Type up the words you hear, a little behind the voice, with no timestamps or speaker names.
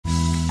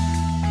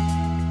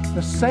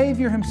The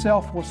Savior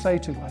Himself will say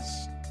to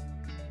us,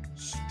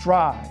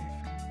 strive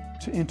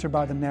to enter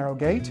by the narrow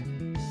gate,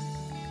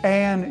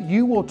 and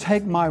you will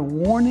take my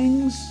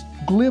warnings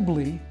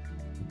glibly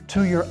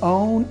to your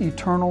own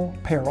eternal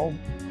peril.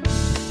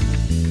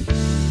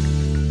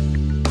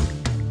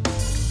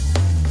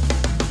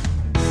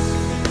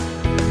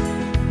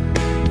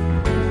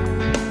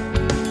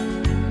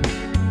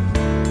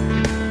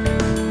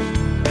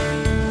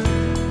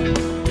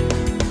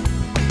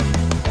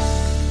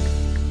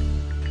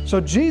 So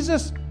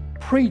Jesus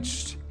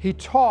preached, He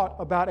taught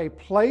about a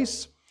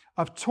place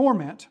of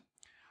torment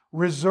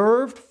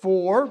reserved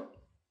for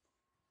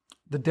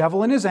the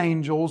devil and his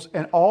angels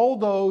and all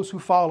those who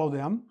follow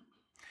them.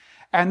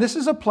 And this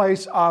is a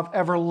place of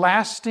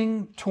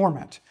everlasting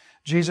torment.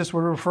 Jesus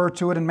would refer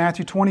to it in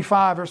Matthew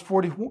 25, verse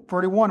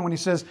 41, when He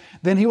says,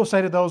 "Then He will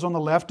say to those on the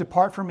left,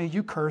 'Depart from me,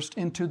 you cursed,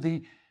 into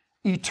the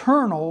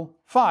eternal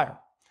fire.'"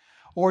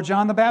 Or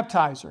John the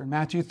Baptizer in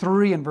Matthew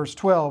 3 and verse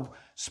 12,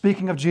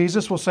 speaking of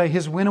Jesus, will say,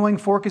 "His winnowing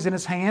fork is in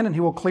His hand, and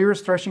He will clear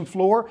His threshing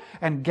floor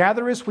and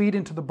gather His wheat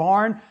into the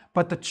barn.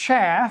 But the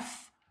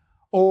chaff,"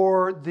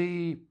 or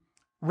the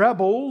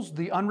rebels,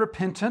 the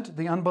unrepentant,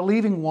 the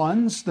unbelieving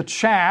ones, the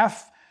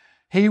chaff,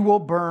 He will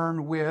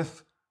burn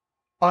with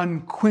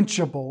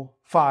unquenchable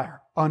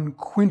fire.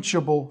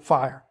 Unquenchable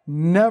fire.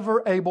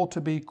 Never able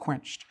to be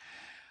quenched.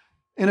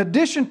 In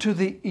addition to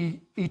the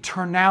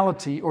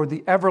eternality or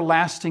the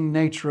everlasting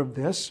nature of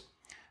this,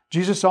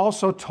 Jesus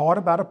also taught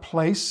about a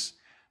place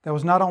that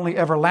was not only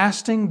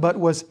everlasting, but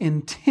was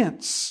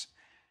intense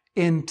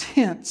in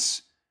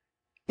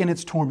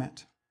its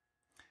torment.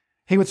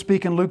 He would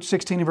speak in Luke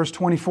 16 and verse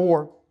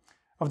 24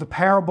 of the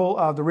parable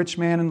of the rich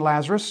man and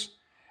Lazarus.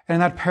 And in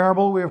that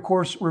parable, we of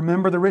course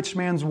remember the rich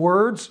man's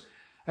words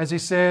as he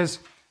says,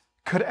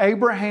 "Could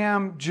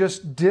Abraham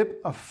just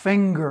dip a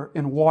finger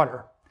in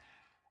water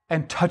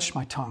and touch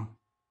my tongue?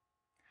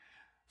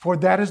 For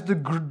that is the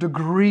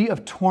degree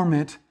of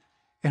torment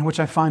in which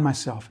I find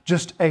myself.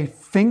 Just a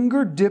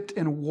finger dipped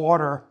in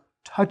water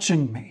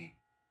touching me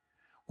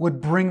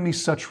would bring me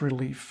such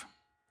relief."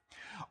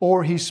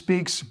 Or he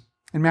speaks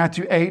in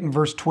Matthew 8 and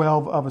verse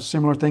 12 of a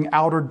similar thing,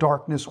 outer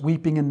darkness,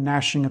 weeping and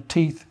gnashing of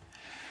teeth.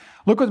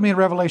 Look with me in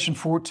Revelation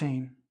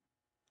 14,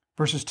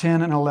 verses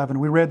 10 and 11.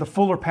 We read the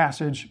fuller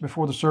passage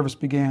before the service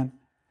began.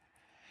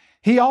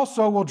 "He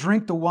also will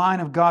drink the wine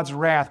of God's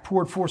wrath,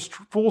 poured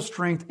full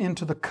strength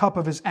into the cup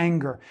of His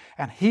anger,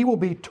 and He will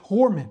be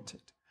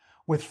tormented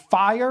with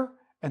fire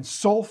and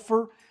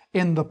sulfur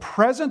in the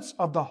presence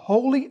of the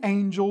holy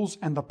angels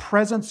and the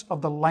presence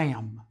of the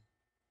Lamb.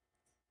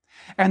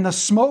 And the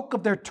smoke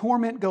of their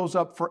torment goes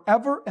up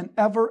forever and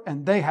ever,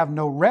 and they have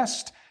no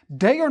rest,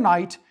 day or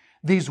night,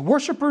 these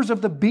worshipers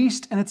of the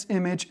beast and its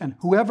image, and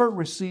whoever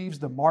receives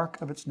the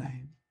mark of its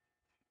name."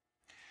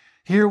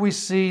 Here we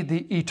see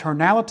the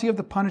eternality of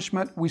the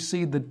punishment. We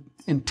see the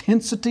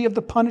intensity of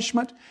the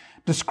punishment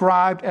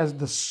described as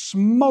the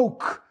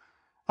smoke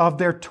of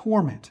their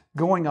torment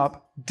going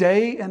up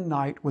day and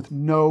night with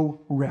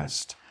no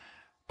rest.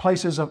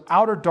 Places of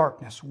outer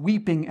darkness,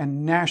 weeping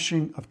and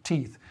gnashing of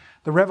teeth.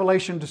 The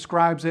Revelation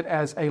describes it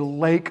as a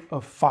lake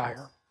of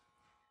fire.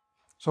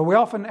 So we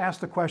often ask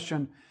the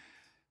question,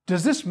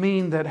 does this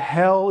mean that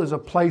hell is a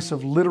place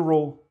of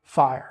literal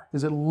fire?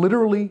 Is it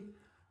literally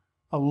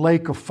a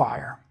lake of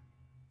fire?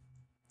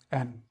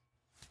 And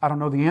I don't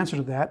know the answer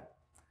to that,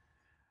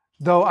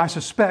 though I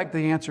suspect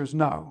the answer is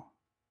no.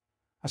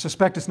 I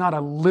suspect it's not a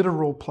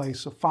literal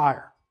place of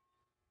fire.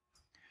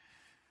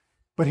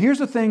 But here's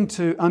the thing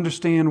to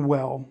understand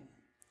well.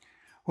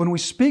 When we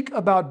speak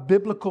about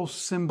biblical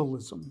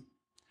symbolism,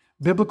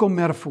 biblical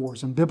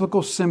metaphors and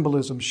biblical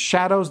symbolism,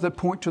 shadows that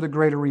point to the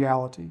greater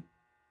reality,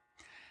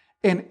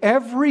 in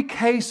every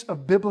case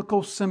of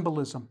biblical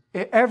symbolism,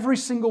 every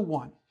single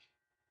one,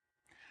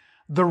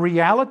 the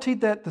reality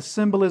that the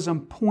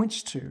symbolism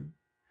points to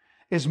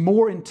is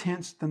more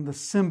intense than the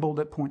symbol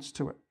that points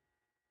to it.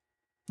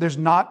 There's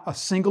not a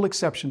single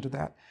exception to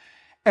that.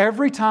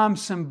 Every time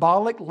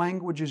symbolic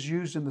language is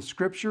used in the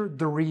Scripture,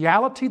 the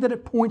reality that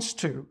it points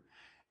to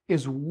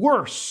is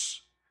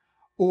worse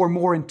or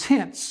more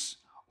intense,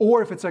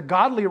 or if it's a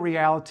godly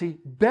reality,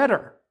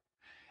 better.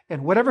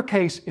 In whatever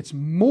case, it's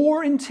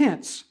more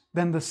intense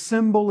than the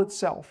symbol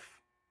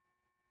itself.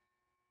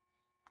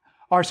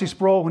 R.C.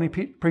 Sproul, when he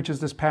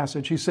preaches this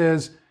passage, he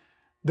says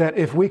that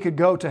if we could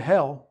go to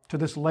hell, to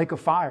this lake of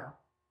fire,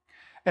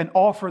 and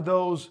offer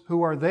those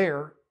who are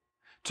there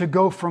to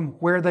go from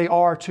where they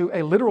are to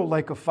a literal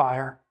lake of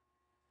fire,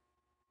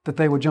 that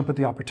they would jump at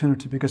the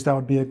opportunity, because that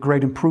would be a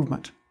great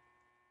improvement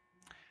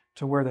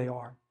to where they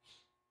are.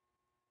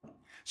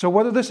 So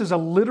whether this is a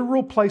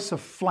literal place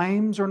of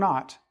flames or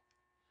not,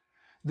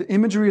 the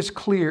imagery is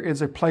clear. It's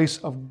a place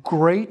of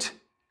great,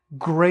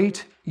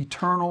 great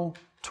eternal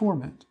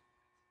torment.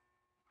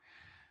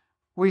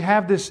 We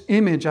have this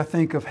image, I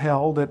think, of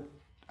hell that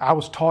I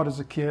was taught as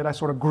a kid. I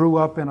sort of grew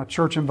up in a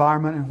church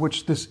environment in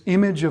which this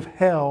image of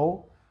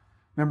hell,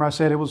 remember I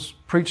said it was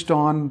preached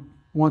on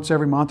once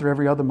every month or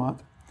every other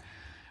month.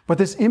 But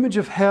this image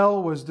of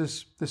hell was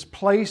this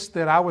place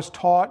that I was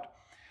taught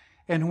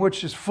and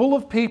which is full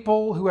of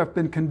people who have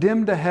been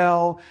condemned to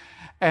hell,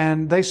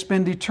 and they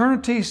spend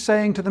eternity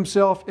saying to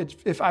themselves,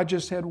 if I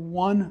just had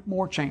one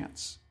more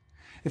chance,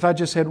 if I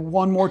just had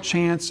one more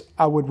chance,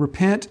 I would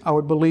repent, I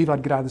would believe,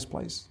 I'd get out of this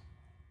place.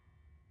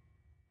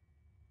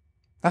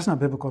 That's not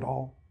biblical at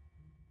all.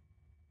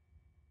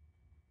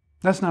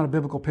 That's not a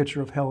biblical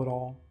picture of hell at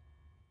all.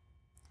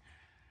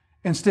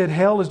 Instead,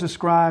 hell is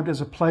described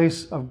as a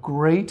place of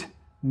great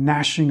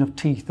gnashing of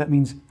teeth. That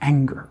means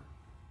anger.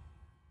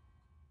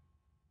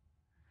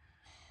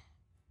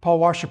 Paul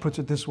Washer puts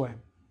it this way.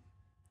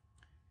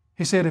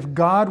 He said, if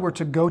God were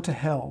to go to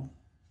hell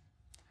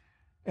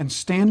and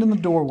stand in the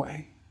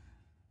doorway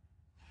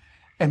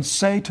and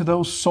say to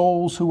those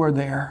souls who are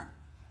there,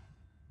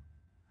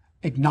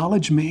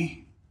 acknowledge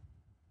me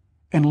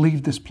and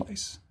leave this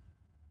place,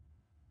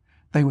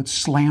 they would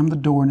slam the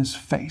door in his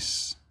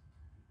face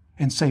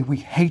and say, we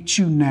hate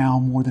you now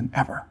more than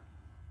ever.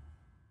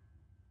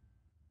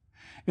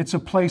 It's a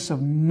place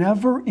of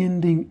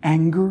never-ending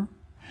anger,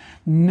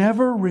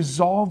 never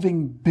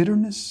resolving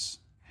bitterness,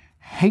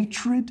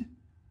 hatred,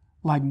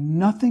 like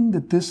nothing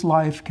that this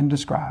life can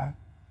describe.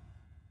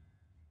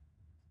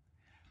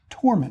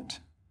 Torment,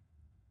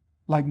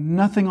 like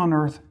nothing on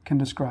earth can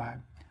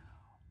describe.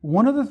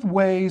 One of the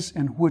ways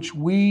in which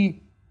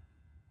we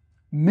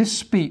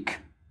misspeak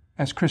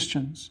as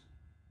Christians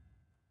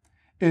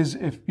is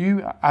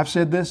I've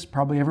said this,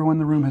 probably everyone in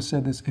the room has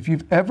said this, if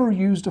you've ever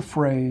used a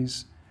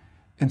phrase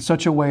in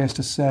such a way as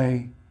to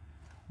say,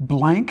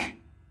 blank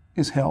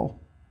is hell.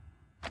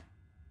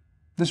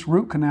 This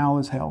root canal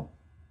is hell.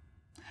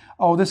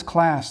 Oh, this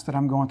class that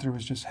I'm going through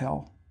is just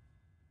hell.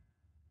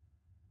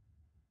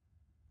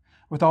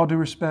 With all due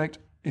respect,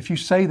 if you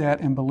say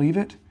that and believe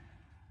it,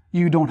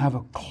 you don't have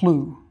a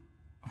clue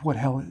of what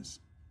hell is.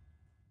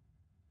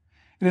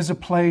 It is a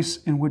place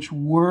in which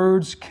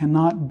words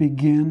cannot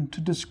begin to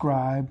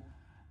describe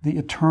the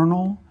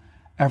eternal,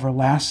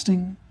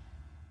 everlasting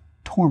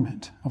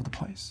torment of the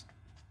place.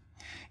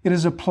 It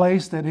is a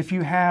place that if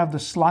you have the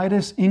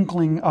slightest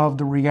inkling of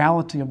the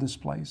reality of this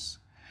place,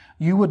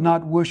 you would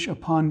not wish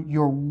upon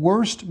your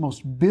worst,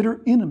 most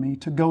bitter enemy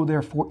to go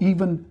there for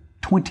even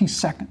 20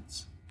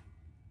 seconds.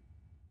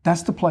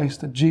 That's the place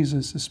that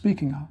Jesus is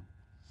speaking of.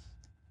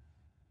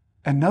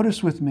 And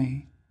notice with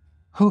me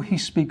who He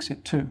speaks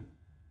it to.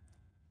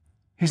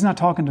 He's not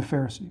talking to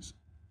Pharisees.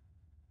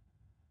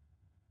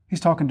 He's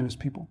talking to His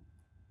people.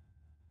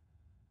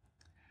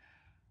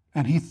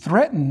 And He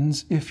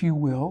threatens, if you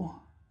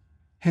will,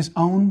 His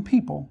own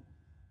people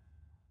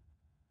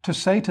to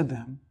say to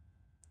them,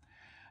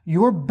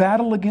 your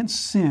battle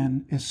against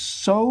sin is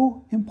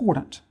so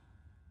important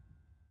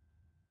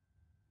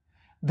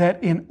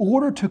that in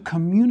order to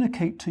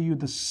communicate to you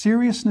the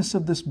seriousness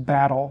of this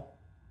battle,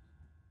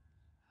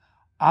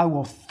 I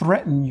will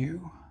threaten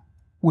you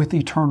with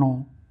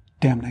eternal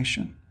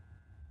damnation,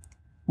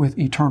 with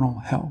eternal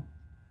hell.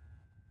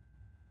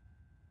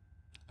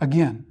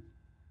 Again,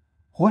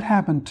 what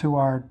happened to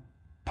our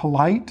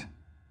polite,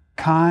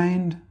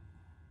 kind,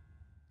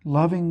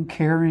 loving,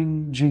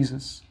 caring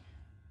Jesus,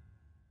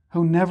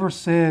 who never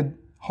said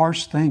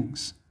harsh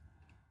things,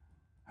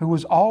 who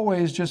was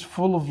always just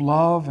full of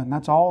love, and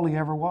that's all He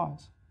ever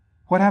was?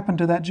 What happened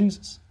to that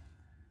Jesus?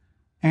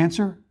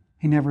 Answer,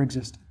 He never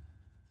existed.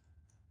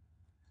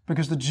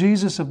 Because the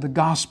Jesus of the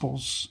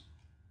Gospels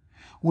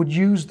would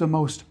use the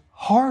most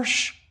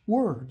harsh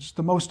words,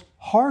 the most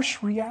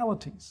harsh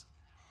realities,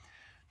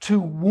 to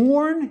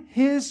warn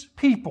His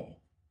people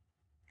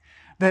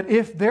that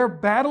if their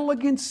battle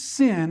against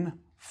sin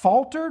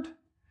faltered,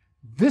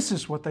 this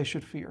is what they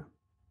should fear.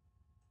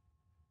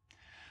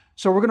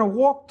 So we're going to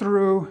walk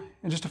through,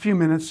 in just a few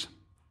minutes,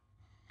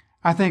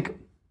 I think,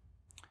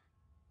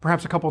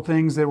 perhaps a couple of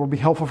things that will be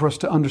helpful for us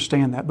to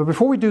understand that. But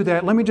before we do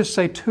that, let me just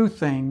say two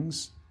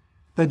things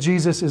that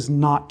Jesus is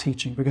not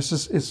teaching, because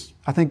it's,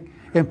 I think,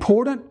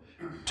 important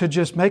to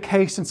just make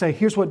haste and say,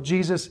 here's what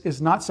Jesus is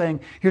not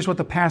saying, here's what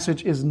the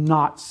passage is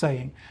not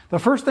saying. The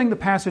first thing the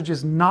passage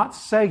is not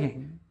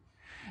saying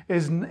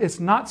is it's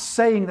not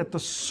saying that the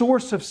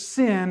source of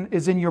sin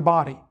is in your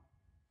body,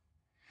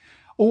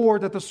 or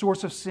that the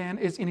source of sin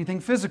is anything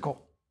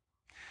physical.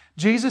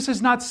 Jesus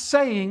is not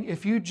saying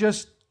if you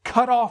just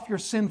cut off your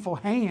sinful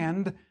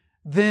hand,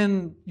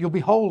 then you'll be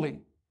holy.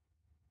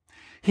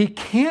 He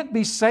can't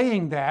be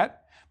saying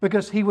that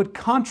because He would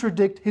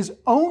contradict His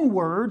own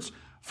words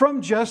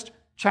from just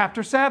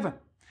chapter 7,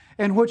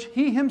 in which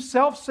He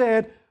Himself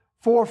said,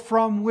 for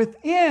from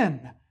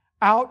within,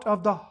 out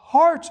of the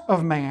heart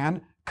of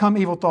man, come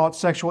evil thoughts,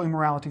 sexual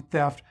immorality,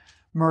 theft,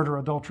 murder,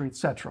 adultery,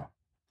 etc.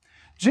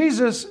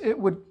 Jesus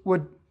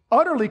would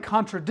utterly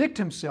contradict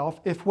Himself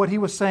if what He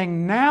was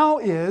saying now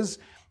is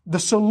the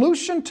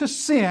solution to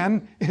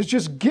sin is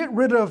just get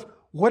rid of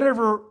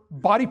whatever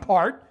body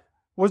part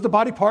was the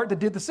body part that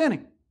did the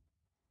sinning.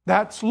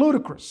 That's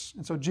ludicrous.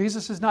 And so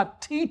Jesus is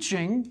not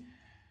teaching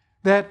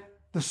that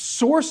the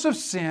source of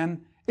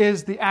sin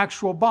is the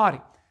actual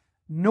body.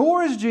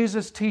 Nor is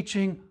Jesus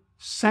teaching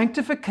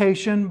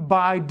sanctification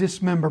by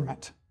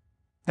dismemberment.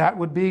 That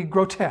would be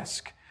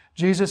grotesque.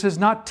 Jesus is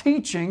not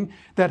teaching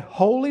that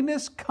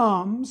holiness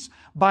comes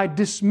by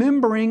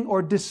dismembering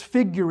or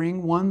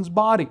disfiguring one's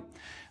body.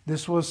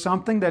 This was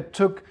something that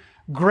took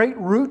great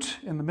root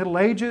in the Middle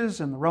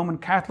Ages, and the Roman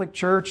Catholic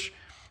Church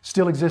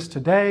still exists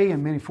today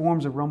in many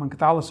forms of Roman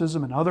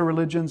Catholicism and other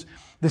religions.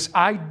 This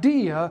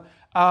idea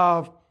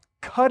of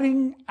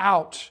cutting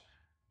out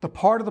the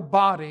part of the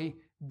body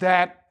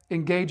that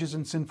engages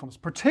in sinfulness.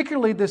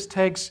 Particularly, this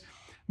takes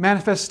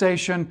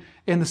manifestation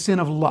in the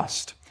sin of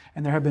lust.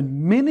 And there have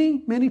been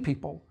many, many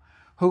people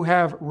who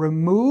have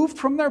removed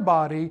from their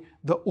body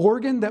the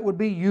organ that would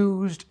be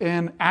used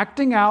in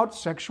acting out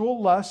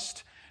sexual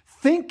lust,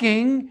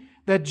 thinking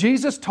that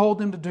Jesus told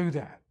them to do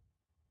that.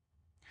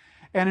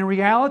 And in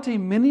reality,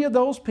 many of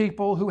those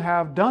people who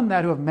have done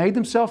that, who have made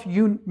themselves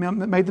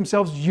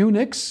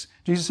eunuchs,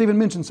 Jesus even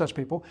mentioned such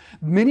people,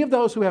 many of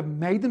those who have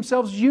made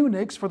themselves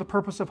eunuchs for the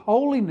purpose of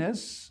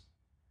holiness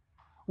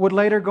would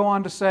later go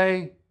on to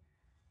say,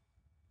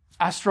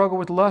 I struggle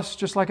with lust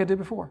just like I did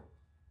before.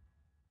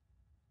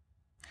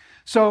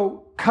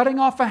 So cutting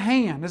off a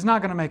hand is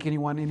not going to make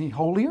anyone any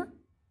holier.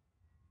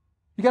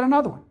 You got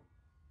another one.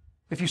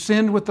 If you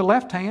sinned with the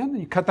left hand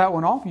and you cut that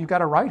one off, you've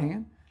got a right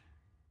hand.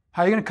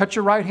 How are you going to cut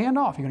your right hand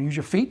off? You're going to use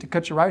your feet to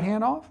cut your right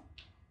hand off?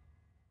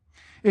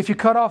 If you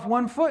cut off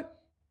one foot,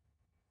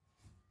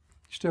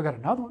 you still got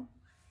another one.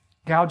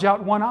 Gouge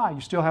out one eye,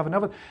 you still have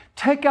another.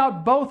 Take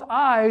out both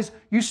eyes,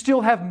 you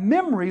still have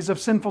memories of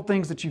sinful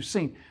things that you've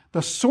seen.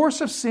 The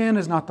source of sin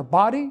is not the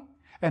body,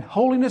 and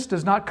holiness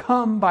does not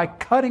come by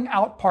cutting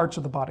out parts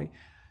of the body.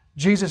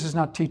 Jesus is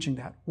not teaching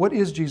that. What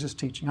is Jesus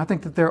teaching? I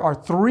think that there are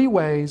three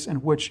ways in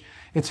which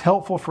it's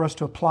helpful for us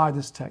to apply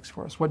this text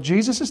for us. What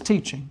Jesus is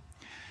teaching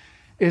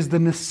is the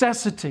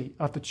necessity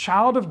of the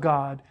child of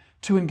God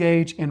to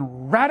engage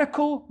in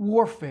radical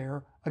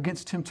warfare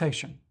against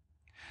temptation,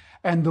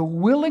 and the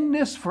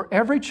willingness for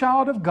every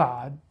child of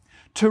God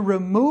to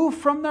remove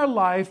from their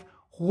life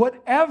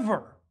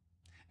whatever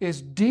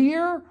is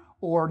dear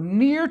or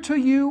near to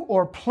you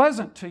or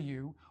pleasant to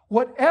you,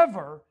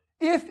 whatever,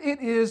 if it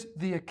is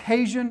the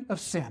occasion of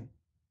sin.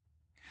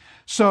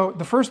 So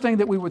the first thing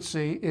that we would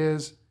see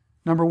is,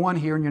 number one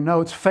here in your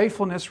notes,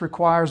 faithfulness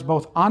requires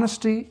both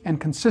honesty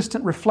and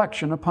consistent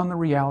reflection upon the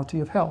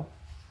reality of hell.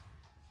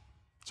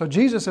 So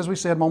Jesus, as we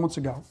said moments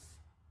ago,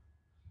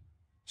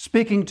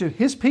 speaking to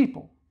His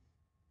people,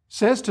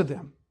 says to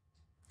them,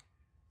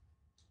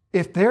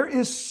 if there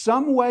is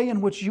some way in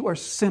which you are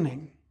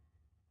sinning,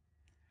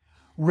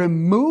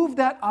 remove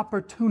that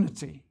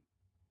opportunity,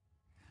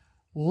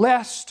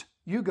 lest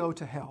you go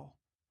to hell.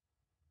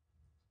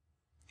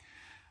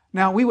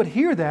 Now, we would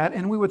hear that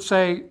and we would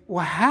say,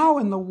 well, how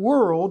in the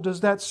world does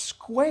that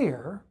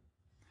square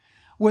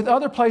with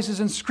other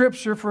places in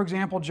Scripture, for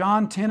example,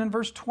 John 10 and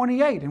verse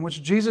 28, in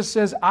which Jesus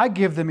says, I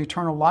give them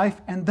eternal life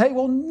and they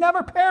will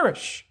never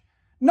perish.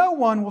 No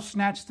one will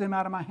snatch them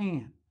out of my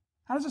hand.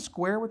 How does it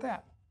square with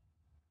that?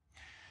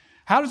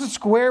 How does it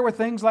square with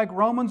things like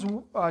Romans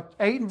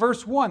 8 and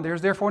verse 1?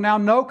 There's therefore now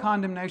no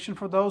condemnation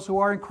for those who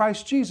are in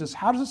Christ Jesus.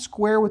 How does it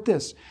square with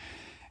this?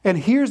 And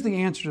here's the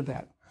answer to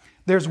that.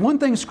 There's one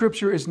thing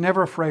Scripture is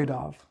never afraid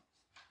of,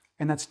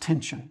 and that's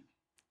tension.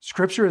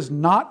 Scripture is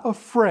not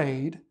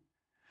afraid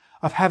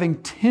of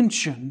having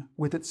tension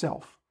with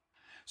itself.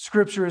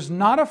 Scripture is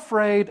not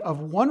afraid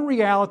of one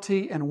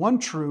reality and one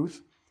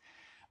truth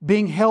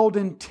being held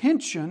in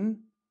tension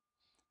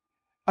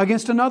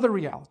against another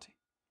reality.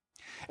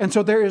 And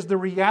so there is the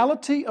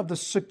reality of the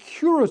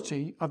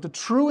security of the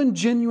true and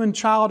genuine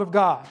child of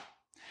God.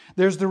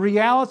 There's the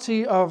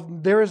reality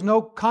of there is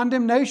no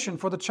condemnation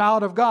for the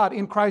child of God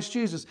in Christ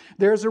Jesus.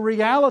 There's a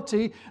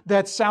reality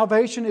that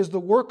salvation is the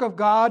work of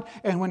God,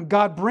 and when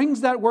God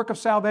brings that work of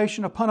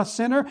salvation upon a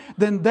sinner,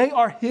 then they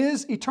are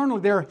His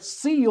eternally. They're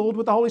sealed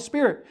with the Holy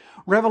Spirit.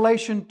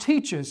 Revelation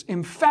teaches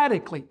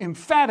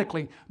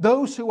emphatically,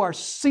 those who are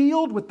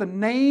sealed with the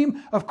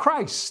name of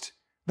Christ,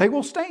 they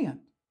will stand.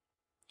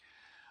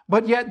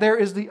 But yet there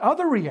is the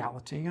other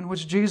reality in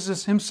which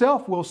Jesus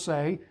Himself will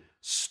say,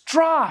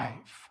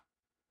 strive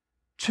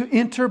to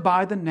enter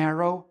by the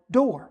narrow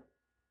door.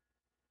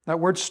 That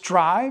word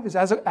strive is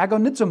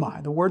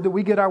agonizomai, the word that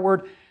we get our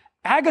word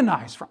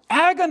agonize from.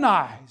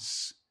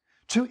 Agonize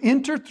to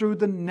enter through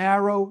the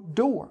narrow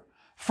door.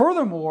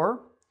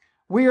 Furthermore,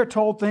 we are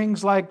told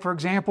things like, for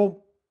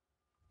example,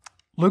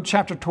 Luke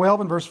chapter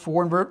 12 and verse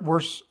 4 and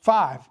verse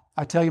 5.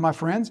 I tell you, my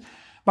friends,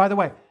 by the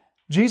way,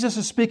 Jesus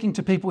is speaking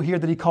to people here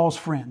that He calls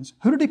friends.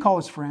 Who did He call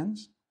His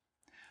friends?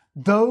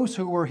 Those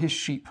who were His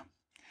sheep.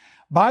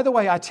 By the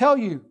way, I tell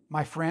you,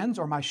 my friends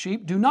or my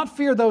sheep, do not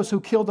fear those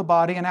who kill the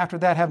body and after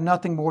that have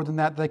nothing more than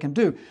that they can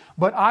do.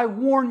 But I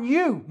warn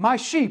you, my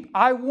sheep,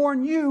 I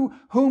warn you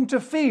whom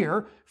to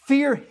fear.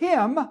 Fear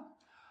Him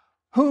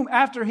whom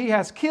after He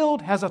has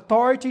killed has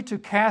authority to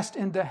cast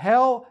into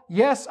hell.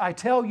 Yes, I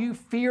tell you,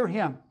 fear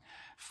Him.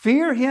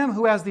 Fear Him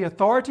who has the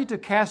authority to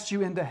cast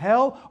you into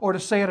hell, or to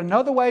say it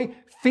another way,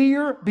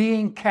 fear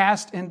being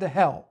cast into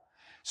hell.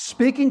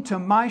 Speaking to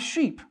my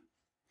sheep.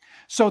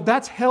 So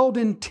that's held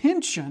in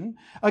tension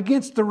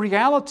against the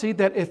reality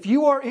that if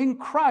you are in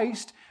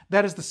Christ,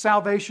 That is the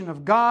salvation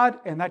of God,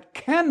 and that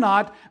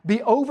cannot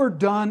be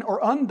overdone or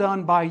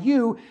undone by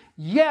you.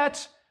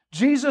 Yet,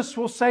 Jesus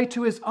will say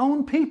to His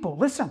own people,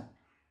 listen,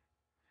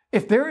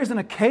 if there is an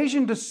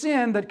occasion to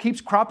sin that keeps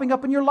cropping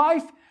up in your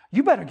life,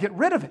 you better get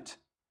rid of it.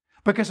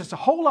 Because it's a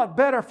whole lot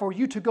better for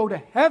you to go to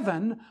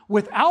heaven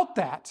without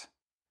that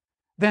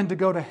than to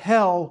go to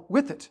hell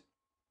with it.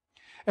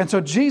 And so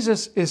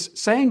Jesus is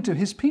saying to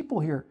His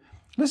people here,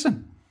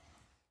 listen,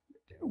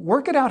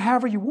 work it out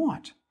however you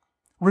want.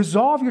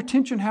 Resolve your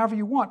tension however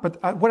you want.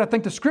 But what I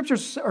think the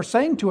Scriptures are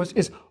saying to us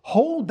is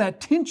hold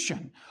that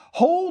tension.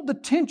 Hold the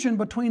tension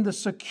between the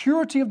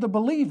security of the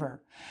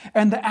believer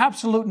and the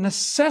absolute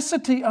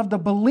necessity of the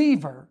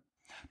believer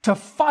to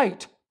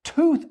fight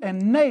tooth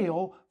and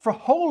nail for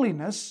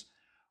holiness,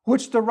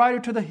 which the writer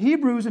to the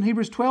Hebrews in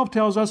Hebrews 12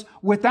 tells us,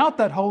 without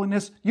that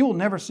holiness, you will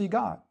never see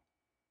God.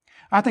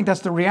 I think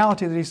that's the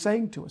reality that He's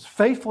saying to us.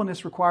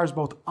 Faithfulness requires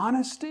both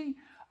honesty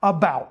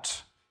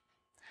about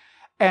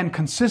and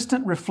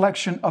consistent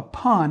reflection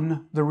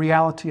upon the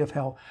reality of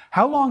hell.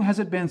 How long has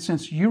it been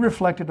since you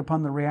reflected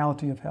upon the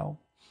reality of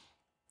hell?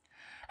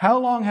 How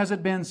long has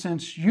it been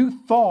since you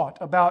thought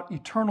about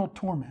eternal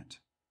torment?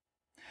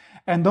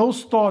 And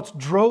those thoughts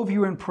drove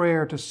you in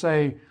prayer to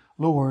say,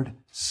 Lord,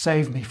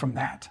 save me from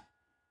that.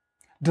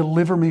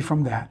 Deliver me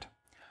from that.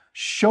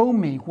 Show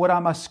me what I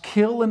must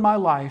kill in my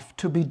life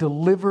to be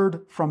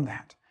delivered from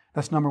that.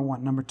 That's number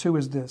one. Number two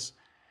is this.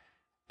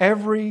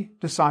 Every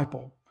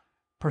disciple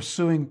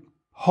pursuing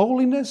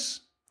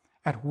holiness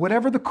at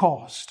whatever the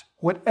cost,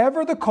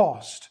 whatever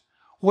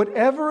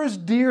is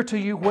dear to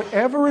you,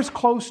 whatever is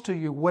close to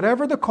you,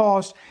 whatever the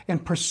cost, in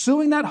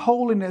pursuing that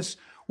holiness,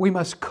 we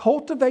must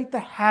cultivate the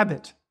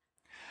habit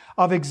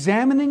of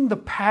examining the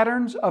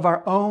patterns of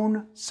our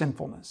own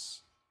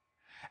sinfulness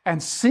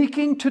and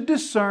seeking to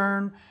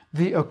discern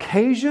the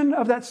occasion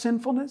of that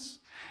sinfulness.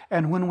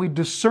 And when we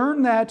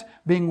discern that,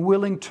 being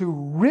willing to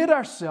rid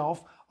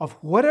ourselves of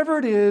whatever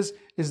it is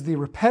the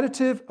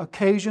repetitive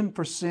occasion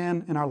for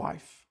sin in our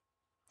life.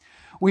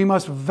 We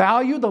must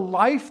value the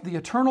life, the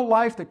eternal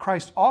life that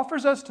Christ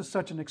offers us to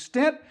such an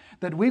extent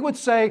that we would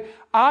say,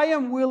 I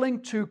am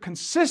willing to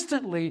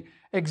consistently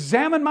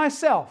examine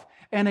myself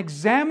and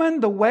examine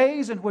the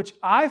ways in which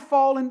I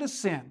fall into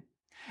sin.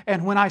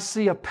 And when I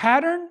see a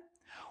pattern,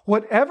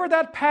 whatever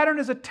that pattern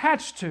is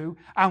attached to,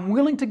 I'm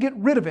willing to get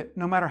rid of it,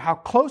 no matter how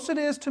close it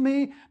is to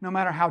me, no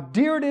matter how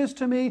dear it is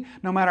to me,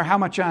 no matter how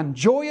much I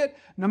enjoy it,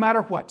 no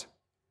matter what.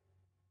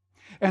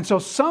 And so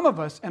some of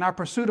us, in our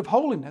pursuit of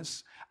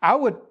holiness, I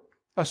would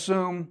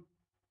assume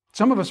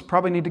some of us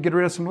probably need to get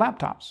rid of some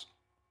laptops.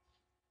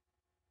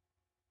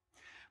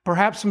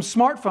 Perhaps some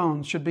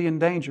smartphones should be in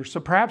danger. So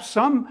perhaps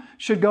some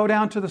should go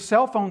down to the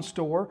cell phone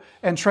store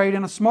and trade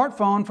in a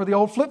smartphone for the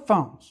old flip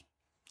phones.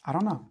 I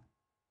don't know.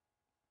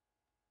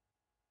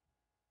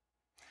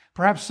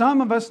 Perhaps some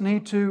of us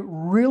need to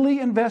really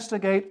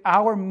investigate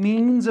our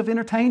means of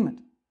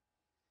entertainment,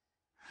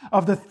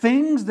 of the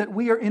things that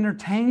we are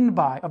entertained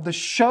by, of the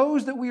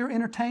shows that we are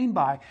entertained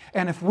by.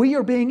 And if we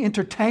are being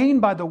entertained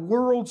by the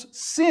world's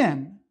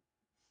sin,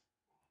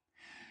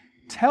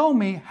 tell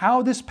me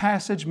how this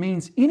passage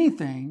means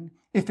anything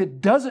if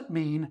it doesn't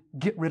mean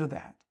get rid of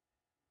that.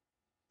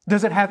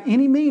 Does it have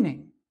any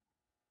meaning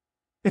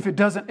if it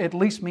doesn't at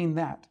least mean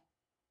that?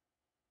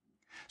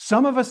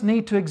 Some of us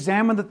need to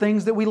examine the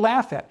things that we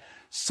laugh at.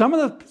 Some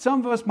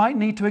of us might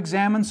need to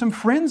examine some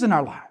friends in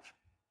our life.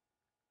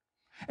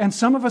 And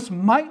some of us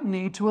might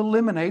need to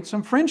eliminate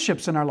some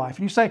friendships in our life.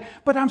 And you say,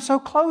 but I'm so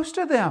close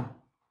to them.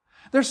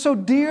 They're so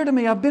dear to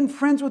me. I've been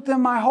friends with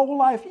them my whole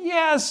life.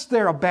 Yes,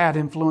 they're a bad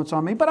influence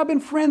on me, but I've been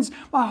friends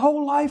my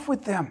whole life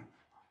with them.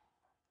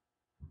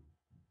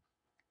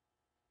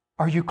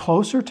 Are you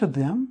closer to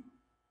them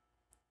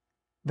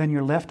than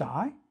your left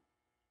eye?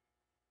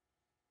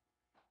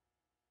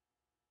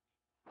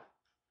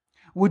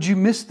 Would you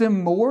miss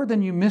them more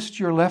than you missed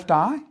your left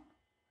eye?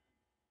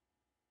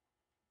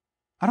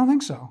 I don't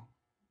think so.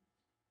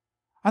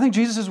 I think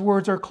Jesus'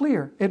 words are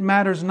clear. It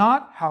matters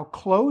not how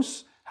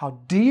close, how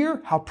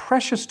dear, how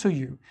precious to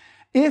you.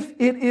 If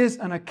it is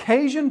an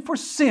occasion for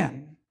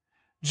sin,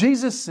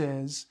 Jesus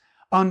says,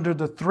 under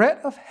the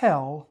threat of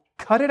hell,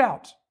 cut it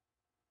out.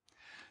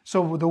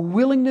 So the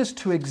willingness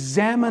to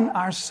examine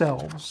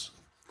ourselves.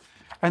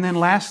 And then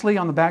lastly,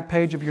 on the back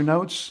page of your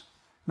notes,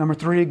 number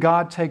 3,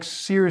 God takes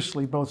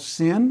seriously both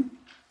sin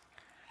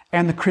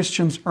and the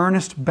Christian's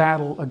earnest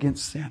battle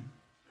against sin.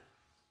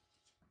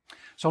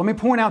 So let me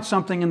point out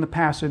something in the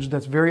passage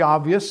that's very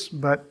obvious,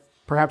 but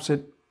perhaps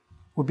it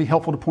would be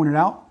helpful to point it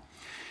out.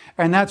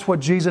 And that's what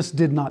Jesus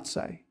did not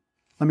say.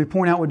 Let me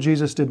point out what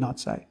Jesus did not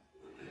say.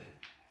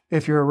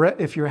 If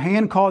your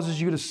hand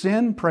causes you to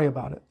sin, pray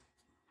about it.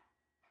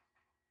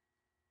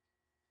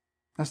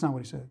 That's not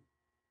what He said.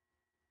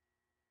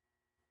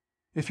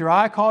 If your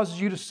eye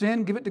causes you to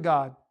sin, give it to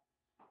God.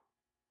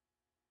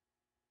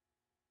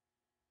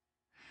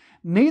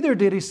 Neither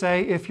did He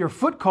say, if your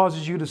foot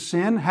causes you to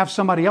sin, have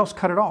somebody else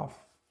cut it off.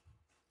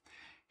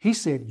 He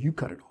said, you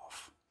cut it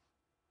off.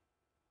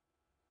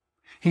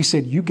 He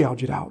said, you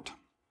gouge it out.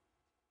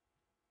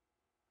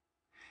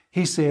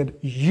 He said,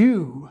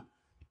 you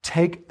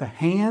take the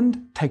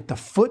hand, take the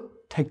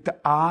foot, take the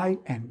eye,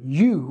 and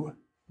you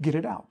get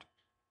it out.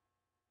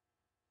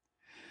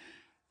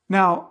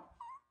 Now,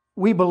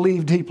 we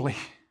believe deeply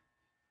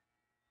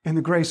in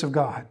the grace of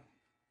God.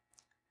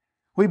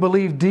 We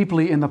believe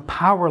deeply in the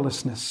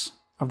powerlessness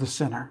of the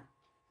sinner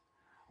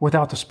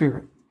without the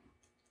Spirit.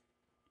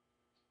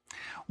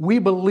 We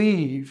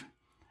believe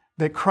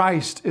that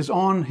Christ is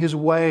on His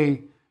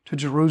way to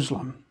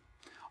Jerusalem,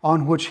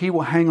 on which He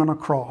will hang on a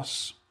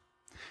cross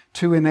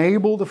to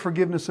enable the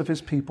forgiveness of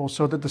His people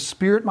so that the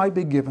Spirit might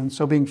be given.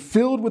 So being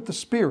filled with the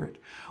Spirit,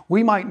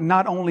 we might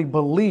not only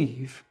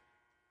believe,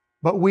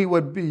 but we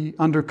would be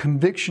under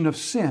conviction of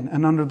sin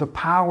and under the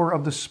power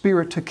of the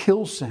Spirit to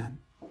kill sin.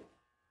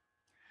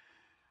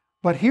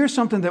 But here's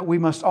something that we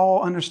must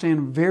all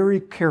understand very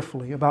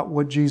carefully about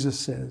what Jesus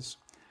says.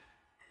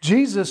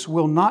 Jesus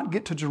will not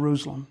get to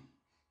Jerusalem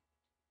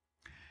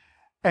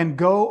and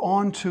go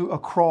onto a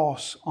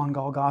cross on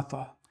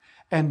Golgotha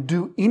and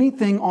do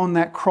anything on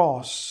that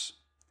cross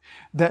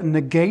that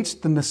negates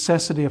the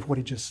necessity of what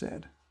He just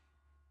said.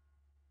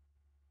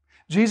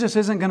 Jesus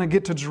isn't going to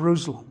get to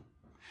Jerusalem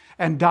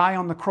and die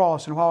on the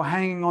cross, and while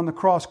hanging on the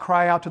cross,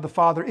 cry out to the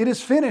Father, "It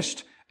is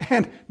finished."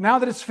 And now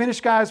that it's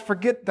finished, guys,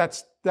 forget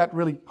that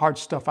really hard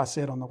stuff I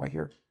said on the way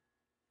here.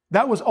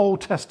 That was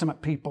Old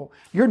Testament people.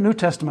 You're New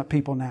Testament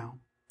people now.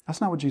 That's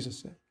not what Jesus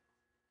said.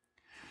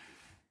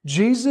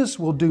 Jesus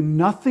will do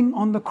nothing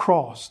on the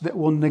cross that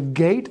will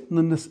negate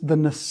the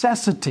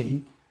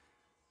necessity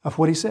of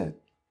what He said.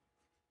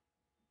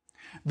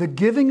 The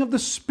giving of the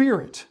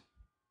Spirit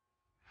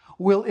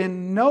will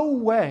in no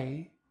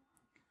way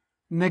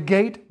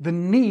negate the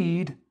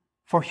need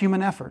for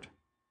human effort,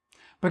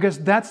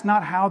 because that's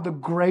not how the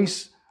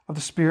grace of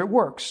the Spirit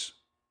works.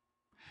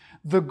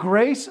 The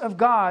grace of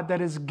God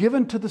that is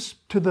given to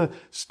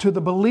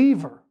the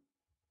believer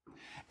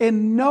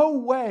in no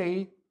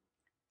way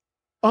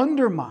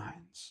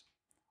undermines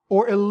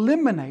or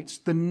eliminates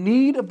the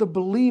need of the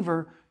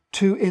believer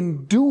to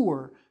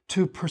endure,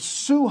 to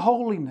pursue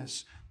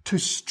holiness, to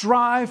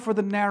strive for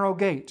the narrow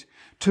gate,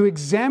 to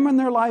examine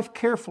their life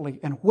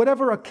carefully, and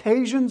whatever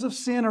occasions of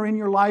sin are in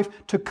your life,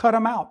 to cut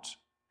them out.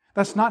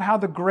 That's not how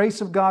the grace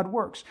of God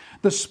works.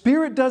 The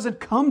Spirit doesn't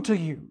come to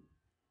you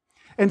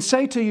and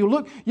say to you,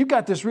 "Look, you've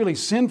got this really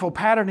sinful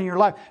pattern in your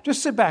life.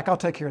 Just sit back, I'll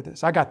take care of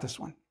this. I got this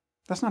one."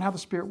 That's not how the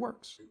Spirit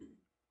works.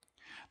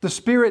 The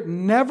Spirit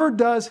never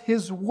does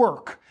His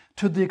work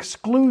to the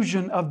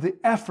exclusion of the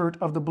effort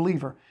of the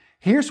believer.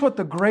 Here's what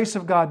the grace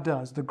of God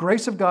does. The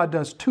grace of God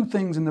does two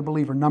things in the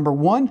believer. Number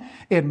one,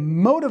 it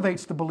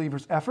motivates the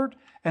believer's effort.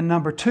 And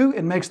number two,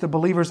 it makes the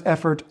believer's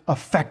effort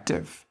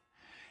effective.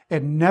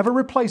 It never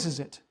replaces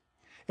it.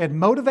 It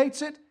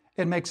motivates it,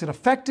 it makes it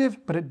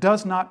effective, but it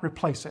does not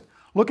replace it.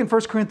 Look in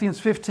 1 Corinthians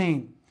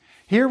 15.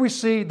 Here we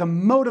see the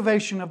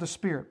motivation of the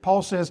Spirit.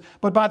 Paul says,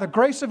 "But by the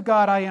grace of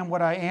God I am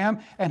what I am,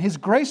 and His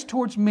grace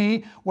towards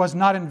me was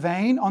not in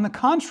vain. On the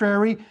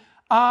contrary,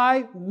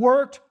 I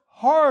worked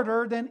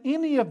harder than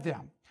any of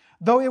them,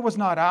 though it was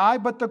not I,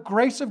 but the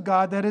grace of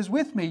God that is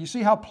with me." You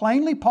see how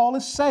plainly Paul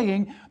is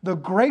saying the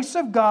grace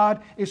of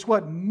God is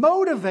what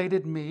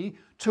motivated me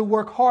to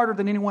work harder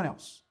than anyone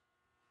else.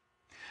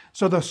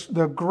 So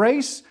the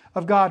grace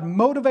of God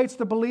motivates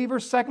the believer.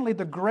 Secondly,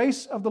 the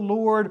grace of the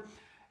Lord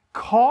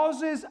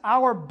causes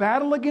our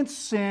battle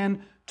against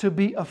sin to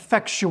be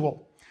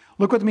effectual.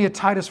 Look with me at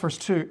Titus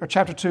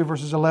chapter 2,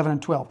 verses 11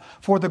 and 12.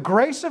 "For the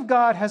grace of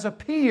God has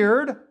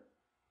appeared,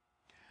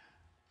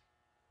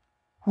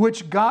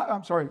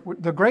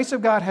 the grace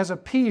of God has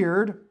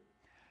appeared,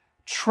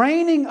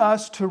 training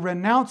us to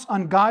renounce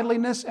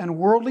ungodliness and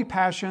worldly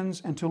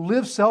passions and to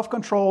live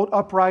self-controlled,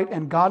 upright,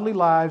 and godly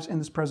lives in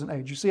this present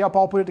age." You see how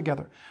Paul put it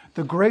together?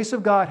 The grace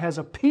of God has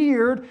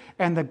appeared,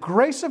 and the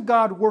grace of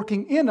God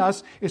working in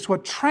us is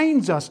what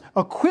trains us,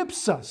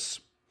 equips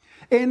us,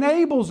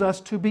 enables us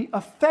to be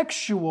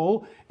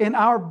effectual in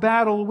our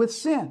battle with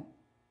sin.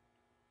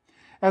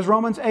 As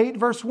Romans 8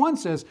 verse 1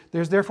 says,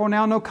 "There's therefore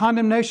now no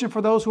condemnation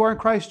for those who are in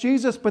Christ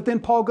Jesus." But then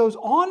Paul goes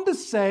on to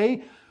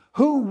say,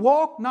 "Who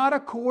walk not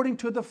according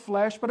to the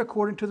flesh, but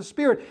according to the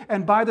Spirit,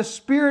 and by the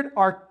Spirit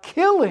are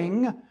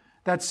killing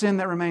that sin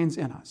that remains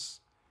in us."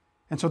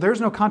 And so there's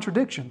no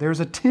contradiction. There's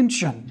a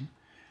tension.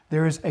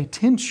 There is a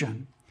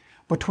tension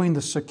between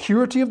the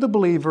security of the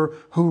believer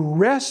who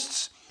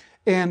rests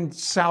in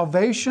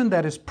salvation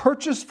that is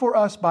purchased for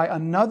us by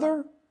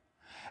another,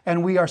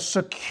 and we are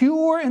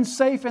secure and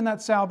safe in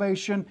that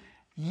salvation,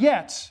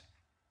 yet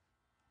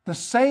the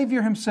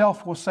Savior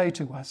Himself will say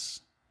to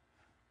us,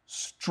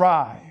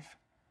 "Strive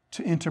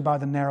to enter by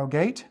the narrow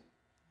gate,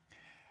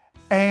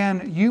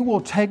 and you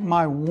will take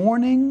my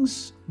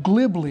warnings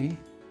glibly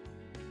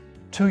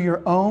to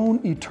your own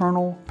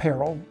eternal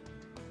peril."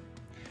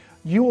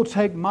 You will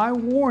take my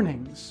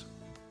warnings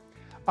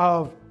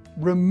of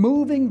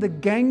removing the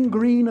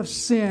gangrene of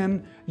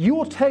sin, you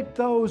will take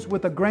those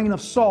with a grain of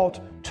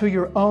salt to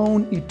your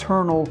own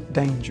eternal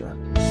danger.